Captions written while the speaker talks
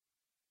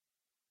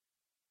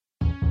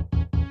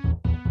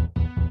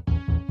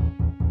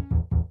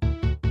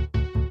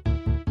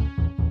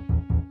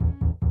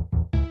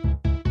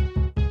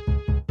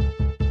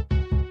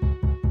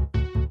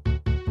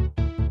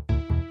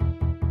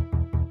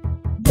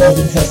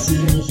Devine, ça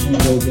signifie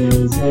le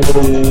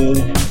baiser.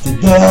 Tu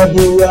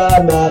debout à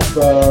ma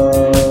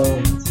porte.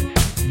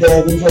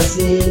 Devine, ça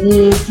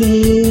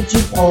signifie tu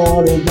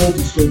prends le dos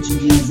de ce que tu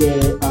disais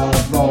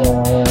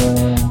avant.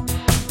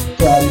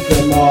 Comme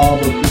comment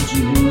beaucoup tu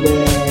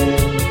voulais,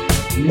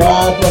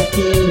 n'importe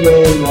qui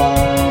est loin.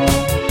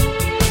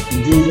 Tu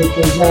disais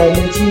que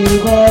jamais tu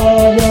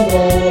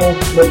reviendrais,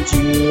 mais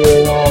tu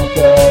es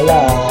encore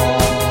là.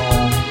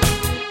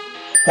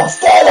 Parce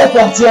qu'elle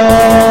appartient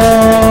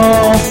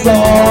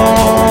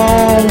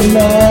ensemble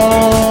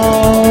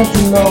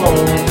maintenant,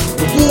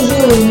 et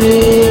toujours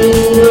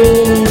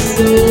unie,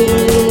 c'est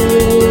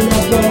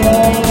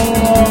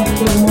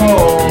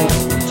l'appartement.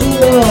 Tu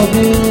as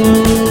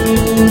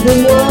envie de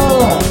moi,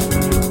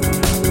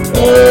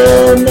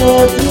 et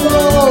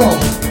maintenant,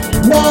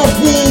 ma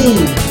vie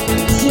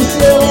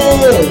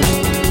sucerait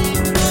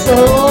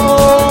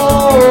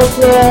sans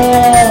toi.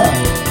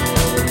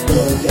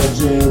 Peut-être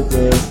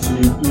j'étais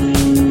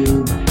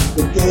stupide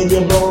de te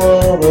dire bon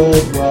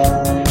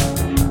revoir.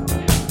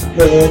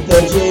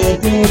 Peut-être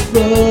j'étais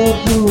fait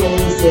pour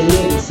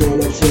essayer de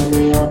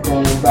sélectionner un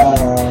combat.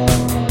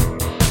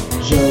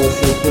 Je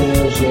sais que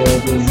j'ai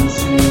des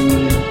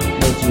issues,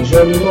 mais tu es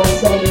joliment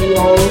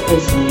saluant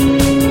aussi.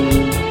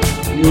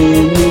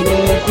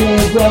 Millimètre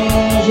bas,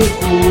 je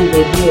trouve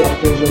dire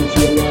que je ne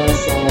suis rien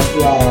sans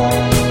toi.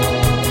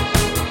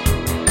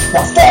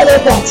 Parce qu'elle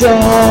appartient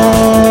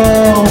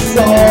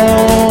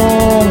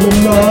ensemble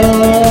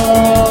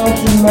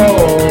maintenant,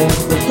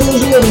 et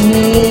toujours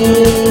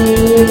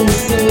unie,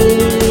 c'est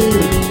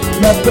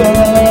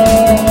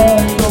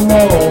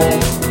l'appartement.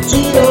 Tu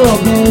as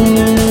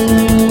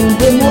envie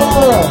de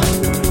moi,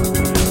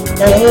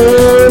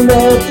 et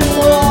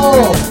maintenant,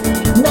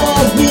 ma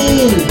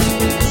vie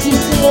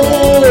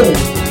sucerait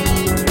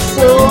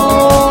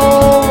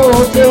sans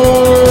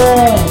toi.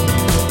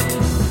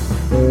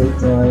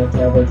 Peut-être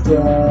avec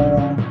toi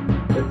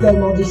est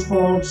tellement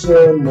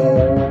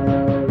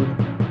dysfonctionnel.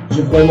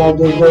 Je vraiment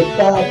devrais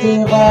pas te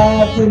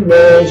rater,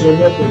 mais je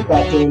ne peux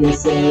pas te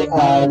laisser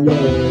aller.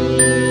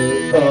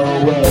 Oh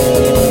ouais.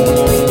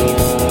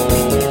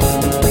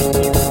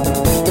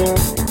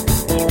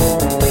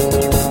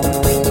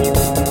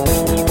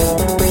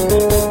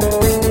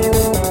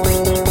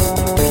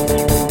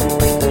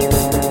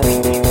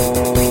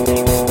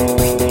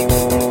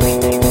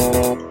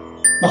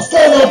 Parce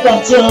qu'elle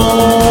appartient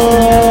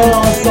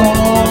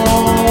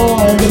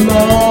ensemble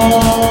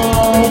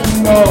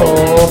maintenant,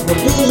 pour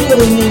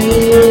toujours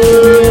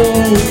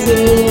unis,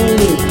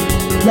 c'est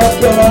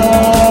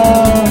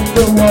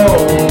l'appartement.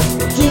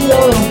 Tu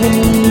as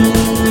envie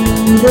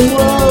de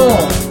moi,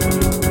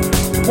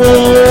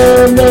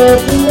 et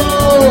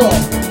maintenant,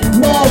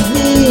 ma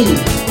vie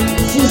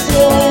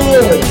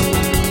sucerait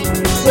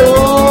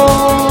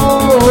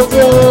sans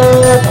toi.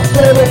 Parce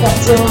qu'elle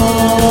appartient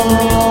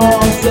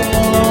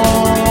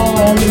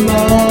ensemble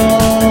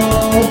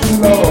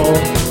maintenant,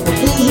 pour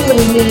toujours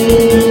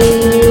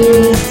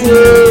unis,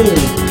 c'est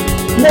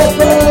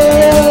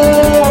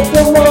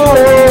l'appartement.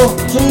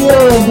 Tu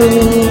as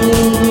envie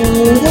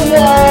de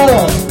moi,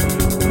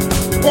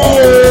 et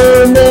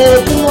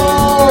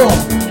maintenant,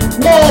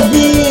 ma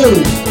vie,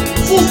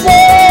 c'est ça.